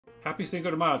Happy Cinco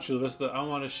de Mayo, Chula Vista. I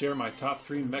want to share my top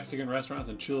 3 Mexican restaurants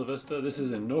in Chula Vista. This is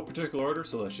in no particular order,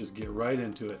 so let's just get right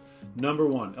into it. Number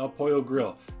 1, El Pollo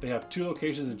Grill. They have 2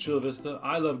 locations in Chula Vista.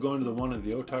 I love going to the one at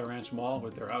the Otay Ranch Mall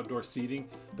with their outdoor seating.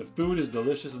 The food is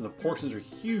delicious and the portions are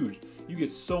huge. You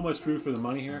get so much food for the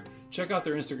money here. Check out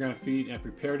their Instagram feed and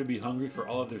prepare to be hungry for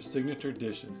all of their signature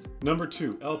dishes. Number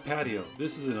 2, El Patio.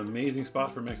 This is an amazing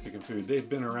spot for Mexican food. They've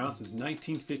been around since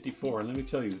 1954, and let me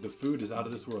tell you, the food is out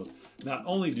of this world. Not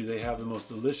only do they have the most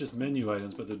delicious menu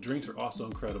items, but the drinks are also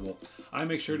incredible. I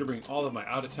make sure to bring all of my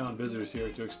out-of-town visitors here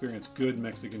to experience good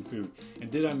Mexican food. And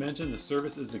did I mention the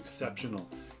service is exceptional?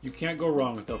 You can't go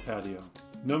wrong with El Patio.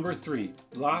 Number 3,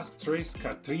 Las Tres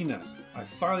Catrinas. I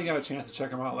finally got a chance to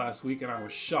check them out last week and I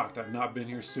was shocked I've not been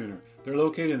here sooner. They're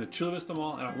located in the Chula Vista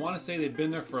Mall and I want to say they've been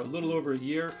there for a little over a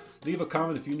year. Leave a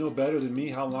comment if you know better than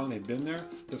me how long they've been there.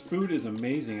 The food is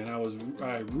amazing and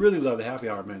I really love the happy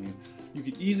hour menu. You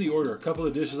could easily order a couple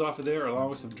of dishes off of there along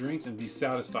with some drinks and be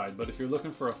satisfied, but if you're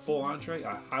looking for a full entree,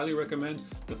 I highly recommend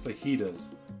the fajitas.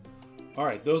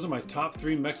 Alright, those are my top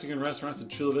 3 Mexican restaurants in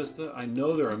Chula Vista. I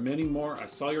know there are many more. I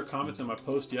saw your comments in my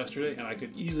post yesterday and I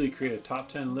could easily create a top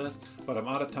 10 list, but I'm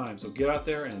out of time, so get out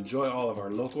there and enjoy all of our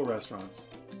local restaurants.